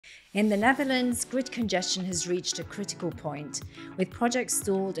In the Netherlands, grid congestion has reached a critical point, with projects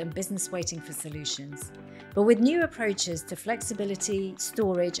stalled and business waiting for solutions. But with new approaches to flexibility,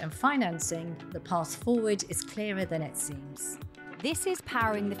 storage and financing, the path forward is clearer than it seems. This is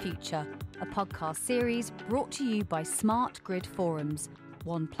Powering the Future, a podcast series brought to you by Smart Grid Forums.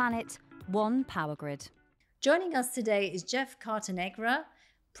 One planet, one power grid. Joining us today is Jeff Kartanegara,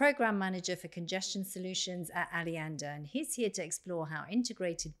 Program Manager for Congestion Solutions at Alliander, and he's here to explore how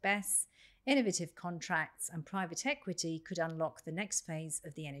integrated BESS, innovative contracts and private equity could unlock the next phase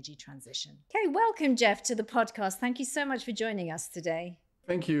of the energy transition. Okay, welcome Jeff to the podcast. Thank you so much for joining us today.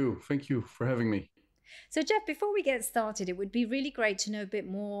 Thank you for having me. So Jeff, before we get started, it would be really great to know a bit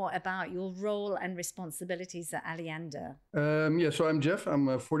more about your role and responsibilities at Alliander. So I'm Jeff.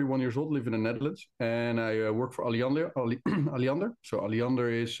 I'm 41 years old, live in the Netherlands, and I work for Alliander. So Alliander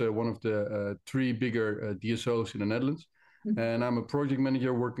is one of the three bigger DSOs in the Netherlands. Mm-hmm. And I'm a project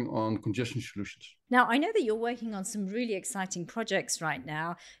manager working on congestion solutions. Now, I know that you're working on some really exciting projects right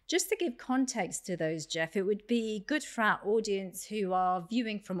now. Just to give context to those, Jeff, it would be good for our audience who are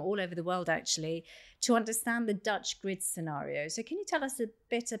viewing from all over the world, actually, to understand the Dutch grid scenario. So can you tell us a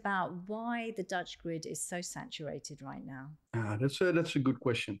bit about why the Dutch grid is so saturated right now? That's a good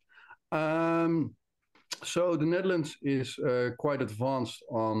question. So the Netherlands is quite advanced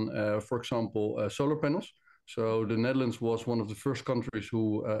on, for example, solar panels. So the Netherlands was one of the first countries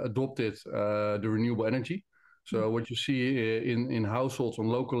who adopted the renewable energy. So what you see in households on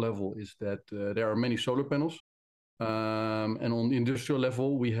local level is that there are many solar panels. And on the industrial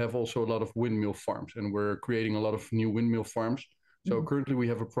level, we have also a lot of windmill farms, and we're creating a lot of new windmill farms. So currently we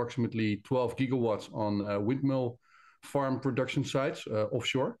have approximately 12 gigawatts on windmill farm production sites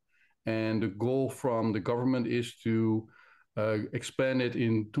offshore. And the goal from the government is to expand it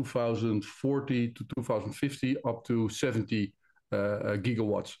in 2040 to 2050 up to 70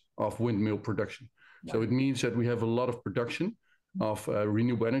 gigawatts of windmill production. Wow. So it means that we have a lot of production of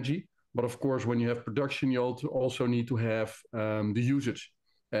renewable energy. But of course, when you have production, you also need to have the usage.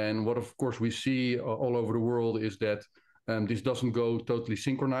 And what, of course, we see all over the world is that this doesn't go totally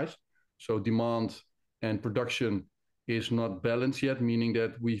synchronized. So demand and production is not balanced yet, meaning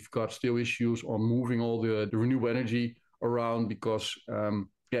that we've got still issues on moving all the renewable energy around because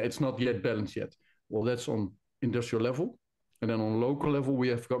it's not yet balanced yet. Well, that's on industrial level. And then on local level,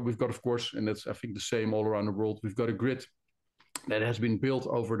 we've got, of course, and that's, I think, the same all around the world, we've got a grid that has been built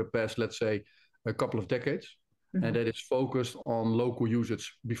over the past, let's say, a couple of decades, and that is focused on local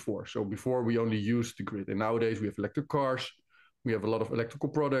usage before. So before we only used the grid, and nowadays we have electric cars, we have a lot of electrical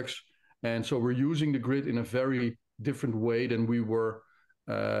products, and so we're using the grid in a very different way than we were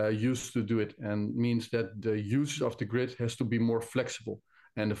used to do it, and means that the use of the grid has to be more flexible.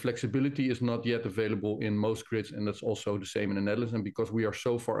 And the flexibility is not yet available in most grids, and that's also the same in the Netherlands. And because we are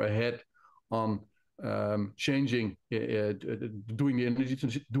so far ahead on changing, doing the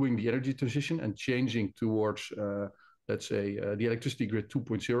energy transition and changing towards, let's say, the electricity grid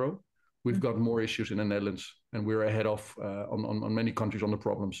 2.0, we've got more issues in the Netherlands, and we're ahead of on many countries on the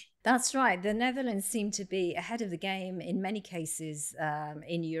problems. That's right. The Netherlands seem to be ahead of the game in many cases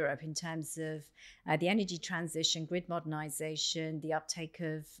in Europe in terms of the energy transition, grid modernization, the uptake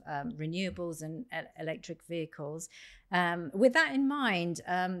of renewables and electric vehicles. With that in mind,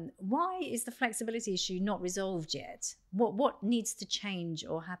 why is the flexibility issue not resolved yet? What needs to change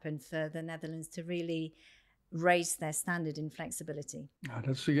or happen for the Netherlands to really raise their standard in flexibility?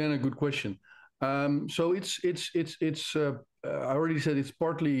 That's again a good question. So it's I already said it's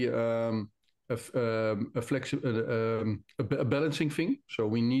partly a balancing thing. So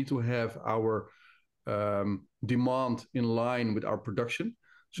we need to have our demand in line with our production.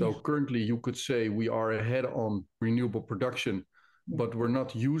 So currently you could say we are ahead on renewable production, but we're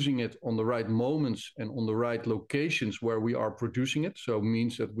not using it on the right moments and on the right locations where we are producing it. So it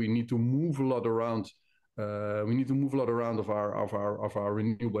means that we need to move a lot around. Of our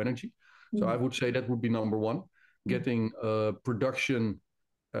renewable energy. So I would say that would be number one, getting production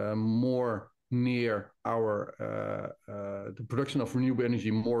more near our the production of renewable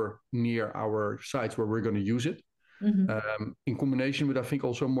energy more near our sites where we're going to use it. In combination with, I think,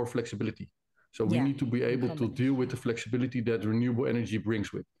 also more flexibility. So we need to be able to deal with the flexibility that renewable energy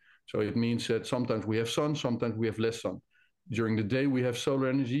brings with. So it means that sometimes we have sun, sometimes we have less sun. During the day we have solar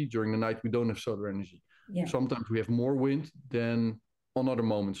energy. During the night we don't have solar energy. Yeah. Sometimes we have more wind than on other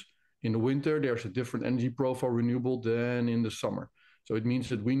moments. In the winter, there's a different energy profile renewable than in the summer. So it means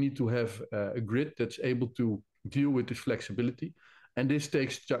that we need to have a grid that's able to deal with this flexibility. And this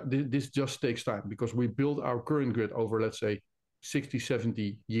just takes time because we built our current grid over, let's say, 60,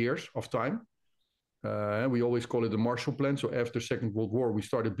 70 years of time. We always call it the Marshall Plan. So after Second World War, we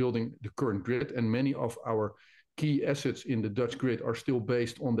started building the current grid, and many of our key assets in the Dutch grid are still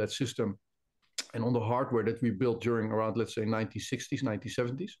based on that system and on the hardware that we built during around, let's say, 1960s,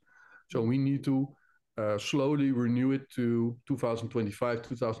 1970s. So we need to slowly renew it to 2025,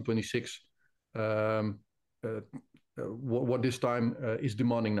 2026, what this time is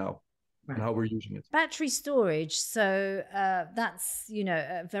demanding now. Right. And how we're using it. Battery storage. So that's,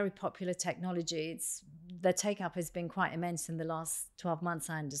 a very popular technology. The take-up has been quite immense in the last 12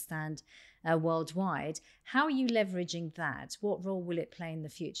 months, I understand, worldwide. How are you leveraging that? What role will it play in the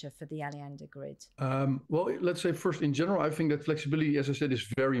future for the Alliander grid? Well, let's say first, in general, I think that flexibility, as I said, is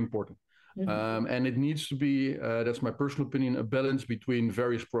very important. Mm-hmm. And it needs to be, that's my personal opinion, a balance between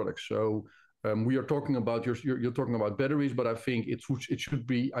various products. So we are talking about, you're talking about batteries, but I think it should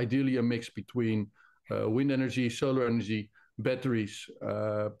be ideally a mix between wind energy, solar energy, batteries,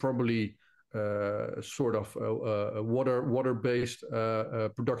 probably sort of water-based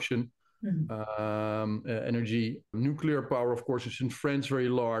production, mm-hmm. Energy. Nuclear power, of course, is in France very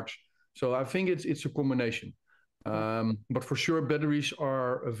large. So I think it's a combination. But for sure, batteries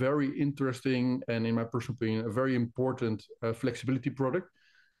are a very interesting and, in my personal opinion, a very important flexibility product,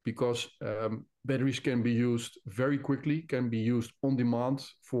 because batteries can be used very quickly, can be used on demand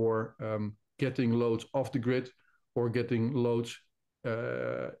for getting loads off the grid or getting loads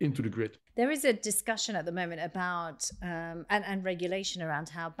into the grid. There is a discussion at the moment about and regulation around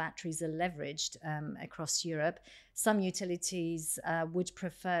how batteries are leveraged across Europe. Some utilities would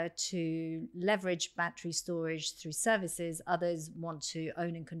prefer to leverage battery storage through services. Others want to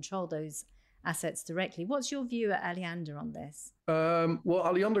own and control those assets directly. What's your view at Alliander on this? Well,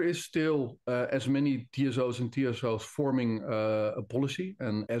 Alliander is still, as many DSOs and TSOs, forming a policy.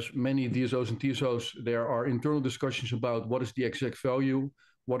 And as many DSOs and TSOs, there are internal discussions about what is the exact value,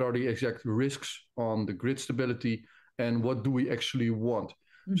 what are the exact risks on the grid stability, and what do we actually want.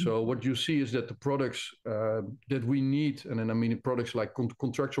 Mm-hmm. So what you see is that the products that we need, and then I mean products like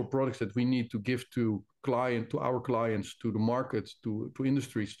contractual products that we need to give to our clients, to the market, to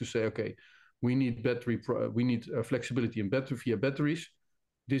industries, to say, okay, we need flexibility in via batteries.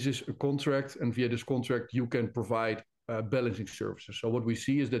 This is a contract, and via this contract, you can provide balancing services. So what we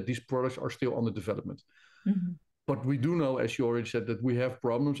see is that these products are still under development. Mm-hmm. But we do know, as you already said, that we have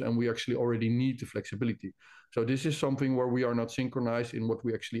problems, and we actually already need the flexibility. So this is something where we are not synchronized in what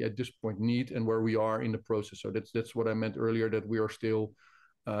we actually at this point need and where we are in the process. So that's what I meant earlier, that we are still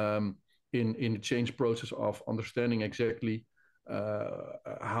in the change process of understanding exactly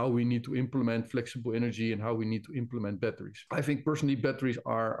how we need to implement flexible energy and how we need to implement batteries. I think personally batteries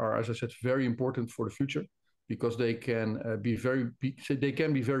are, as I said, very important for the future, because they can be very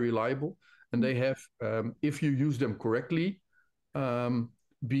reliable, and they have, if you use them correctly,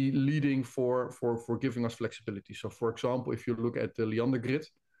 be leading for giving us flexibility. So for example, if you look at the Alliander grid,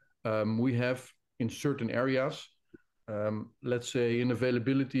 we have in certain areas, let's say, an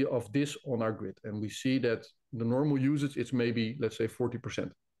availability of this on our grid, and we see that the normal usage, it's maybe, let's say, 40%.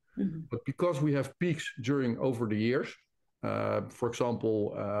 Mm-hmm. But because we have peaks over the years, for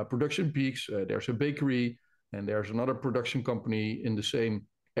example, production peaks, there's a bakery and there's another production company in the same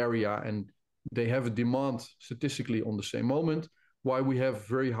area, and they have a demand statistically on the same moment, why we have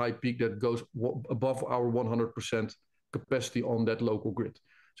very high peak that goes above our 100% capacity on that local grid.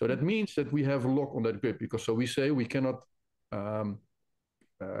 So that means that we have a lock on that grid, because so we say we cannot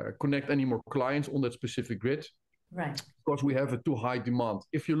connect any more clients on that specific grid, right? Because we have a too high demand.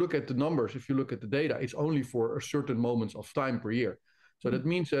 If you look at the numbers, if you look at the data, it's only for a certain moments of time per year. So that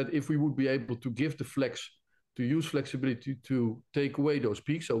means that if we would be able to give the flex, to use flexibility to take away those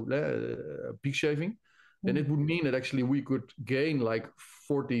peaks, so peak shaving, then it would mean that actually we could gain like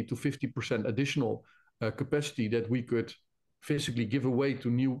 40 to 50% additional capacity that we could physically give away to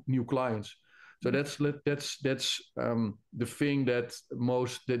new clients. So that's the thing that's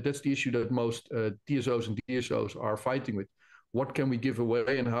the issue that most TSOs and DSOs are fighting with. What can we give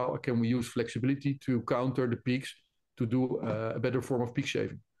away, and how can we use flexibility to counter the peaks, to do a better form of peak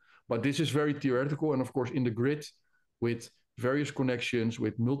shaving? But this is very theoretical, and of course in the grid with various connections,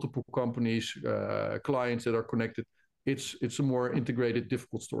 with multiple companies, clients that are connected, it's a more integrated,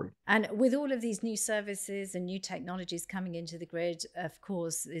 difficult story. And with all of these new services and new technologies coming into the grid, of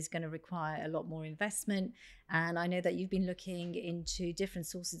course, is going to require a lot more investment. And I know that you've been looking into different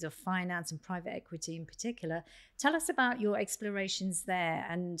sources of finance and private equity in particular. Tell us about your explorations there,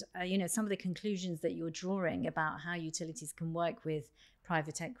 and some of the conclusions that you're drawing about how utilities can work with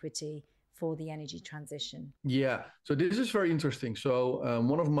private equity for the energy transition? Yeah, so this is very interesting. So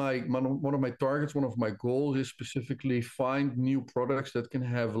one of my targets, one of my goals is specifically find new products that can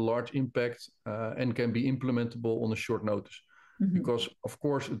have a large impact and can be implementable on a short notice. Mm-hmm. Because of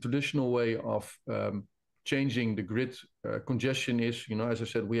course, a traditional way of changing the grid congestion is, as I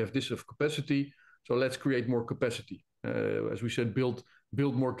said, we have this of capacity, so let's create more capacity. As we said,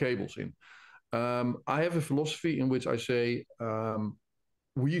 build more cables in. I have a philosophy in which I say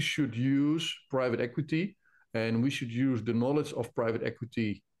we should use private equity and we should use the knowledge of private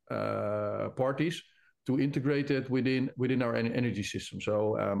equity parties to integrate it within our energy system. So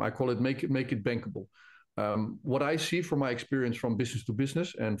I call it make it bankable. What I see from my experience from business to business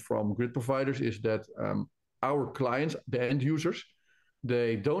and from grid providers is that our clients, the end users, they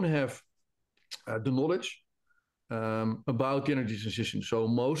don't have the knowledge about the energy transition. So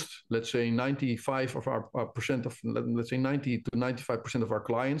most, let's say 95 of our percent of, let's say 90 to 95% of our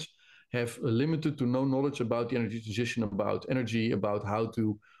clients have limited to no knowledge about the energy transition, about energy, about how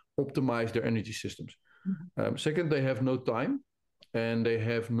to optimize their energy systems. Mm-hmm. Second, they have no time and they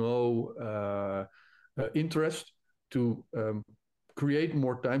have no interest to create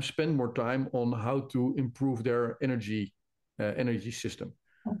more time, spend more time on how to improve their energy system.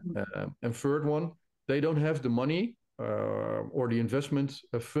 Mm-hmm. And third one, they don't have the money or the investment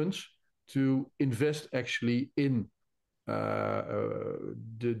funds to invest actually in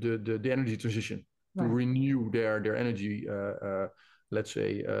the energy transition, right, to renew their energy, let's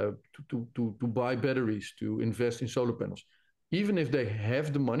say, to buy batteries, to invest in solar panels. Even if they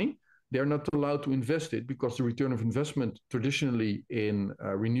have the money, they're not allowed to invest it because the return of investment traditionally in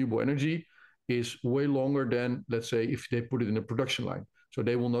renewable energy is way longer than, let's say, if they put it in a production line. So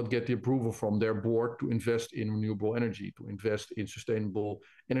they will not get the approval from their board to invest in renewable energy, to invest in sustainable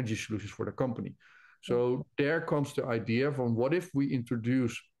energy solutions for the company. So there comes the idea from what if we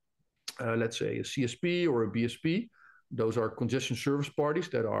introduce, let's say, a CSP or a BSP. Those are congestion service parties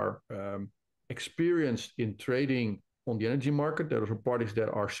that are experienced in trading on the energy market. Those are parties that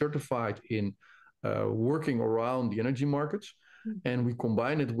are certified in working around the energy markets. Mm-hmm. And we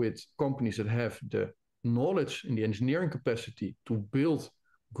combine it with companies that have the knowledge and the engineering capacity to build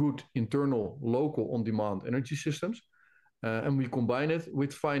good internal, local, on-demand energy systems. And we combine it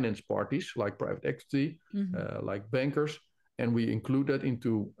with finance parties like private equity, mm-hmm, like bankers, and we include that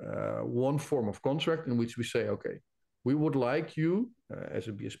into one form of contract in which we say, okay, we would like you as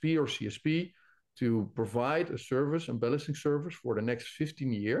a BSP or CSP to provide a service and balancing service for the next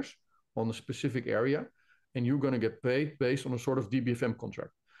 15 years on a specific area, and you're going to get paid based on a sort of DBFM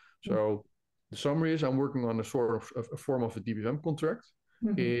contract. Mm-hmm. So the summary is I'm working on a sort of a form of a DBFM contract,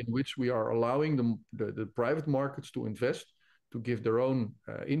 mm-hmm, in which we are allowing the private markets to invest, to give their own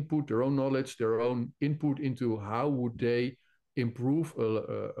input, their own knowledge, their own input into how would they improve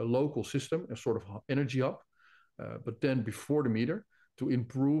a local system, a sort of energy hub, but then before the meter to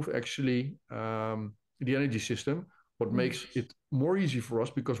improve actually the energy system, what makes it more easy for us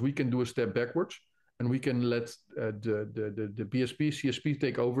because we can do a step backwards and we can let the BSP, CSP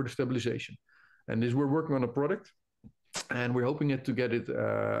take over the stabilization. And this, we're working on a product, and we're hoping to get it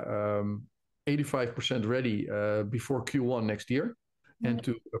 85% ready before Q1 next year, and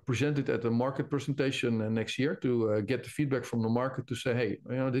to present it at a market presentation next year to get the feedback from the market to say, hey,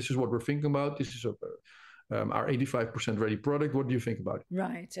 this is what we're thinking about. This is our 85% ready product. What do you think about it?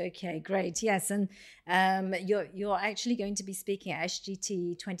 Right. Okay. Great. Yes. And you're actually going to be speaking at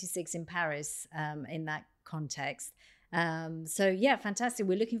SGT26 in Paris in that context. So yeah, fantastic.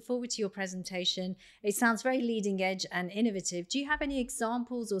 We're looking forward to your presentation. It sounds very leading edge and innovative. Do you have any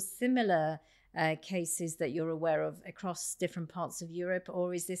examples or similar cases that you're aware of across different parts of Europe,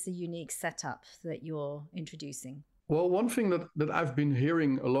 or is this a unique setup that you're introducing? Well, one thing that I've been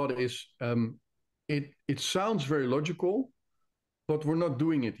hearing a lot is it sounds very logical, but we're not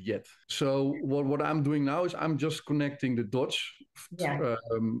doing it yet. So what I'm doing now is I'm just connecting the dots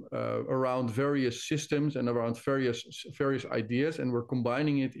around various systems and around various ideas, and we're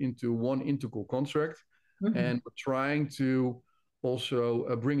combining it into one integral contract, mm-hmm, and we're trying to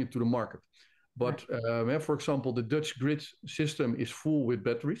also bring it to the market. But for example, the Dutch grid system is full with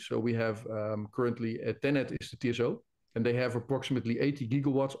batteries. So we have currently TenneT is the TSO, and they have approximately 80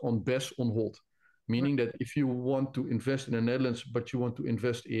 gigawatts on BESS on hold. Meaning that if you want to invest in the Netherlands, but you want to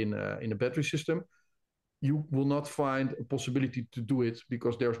invest in a battery system, you will not find a possibility to do it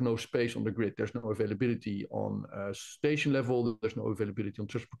because there's no space on the grid. There's no availability on station level. There's no availability on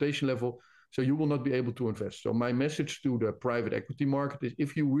transportation level. So you will not be able to invest. So my message to the private equity market is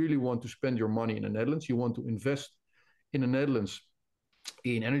if you really want to spend your money in the Netherlands, you want to invest in the Netherlands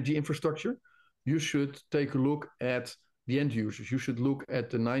in energy infrastructure, you should take a look at the end users. You should look at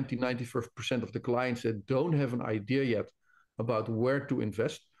the 95% of the clients that don't have an idea yet about where to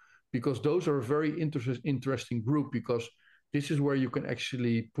invest, because those are a very interesting group, because this is where you can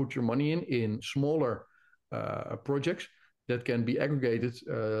actually put your money in smaller projects that can be aggregated,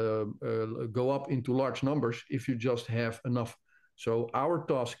 go up into large numbers if you just have enough. So our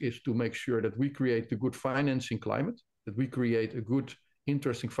task is to make sure that we create a good financing climate, that we create a good,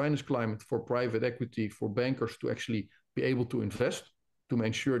 interesting finance climate for private equity, for bankers to actually be able to invest, to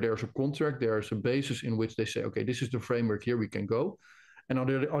make sure there's a contract, there's a basis in which they say, okay, this is the framework, here we can go. And on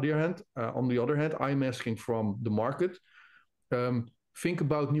the other hand, I'm asking from the market, think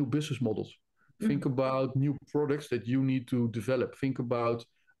about new business models. Think about new products that you need to develop. Think about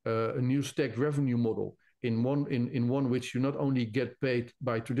a new stacked revenue model in one which you not only get paid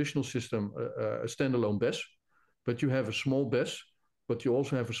by traditional system, a standalone BESS, but you have a small BESS, but you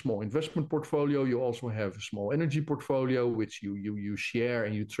also have a small investment portfolio. You also have a small energy portfolio, which you share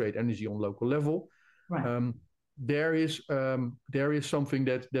and you trade energy on local level. Right. There is something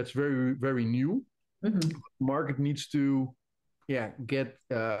that's very, very new. The market needs to get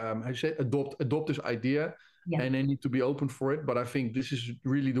adopt this idea, and they need to be open for it. But I think this is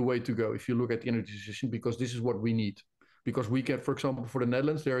really the way to go if you look at the energy transition, because this is what we need. Because we can, for example, for the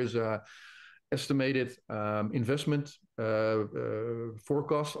Netherlands, there is a estimated investment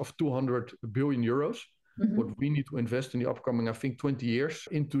forecast of 200 billion euros. What we need to invest in the upcoming, I think, 20 years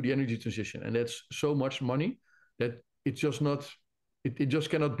into the energy transition, and that's so much money that it's just not. It just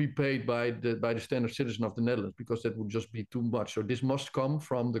cannot be paid by the standard citizen of the Netherlands, because that would just be too much. So this must come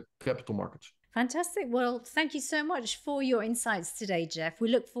from the capital markets. Fantastic. Well, thank you so much for your insights today, Jeff. We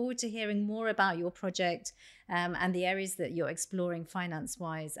look forward to hearing more about your project and the areas that you're exploring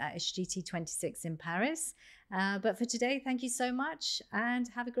finance-wise at Ep26 in Paris. But for today, thank you so much and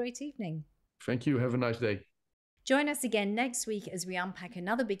have a great evening. Thank you. Have a nice day. Join us again next week as we unpack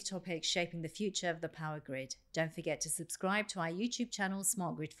another big topic shaping the future of the power grid. Don't forget to subscribe to our YouTube channel,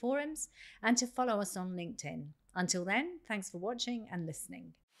 Smart Grid Forums, and to follow us on LinkedIn. Until then, thanks for watching and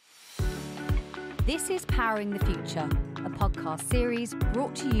listening. This is Powering the Future, a podcast series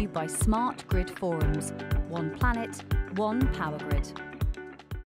brought to you by Smart Grid Forums. One planet, one power grid.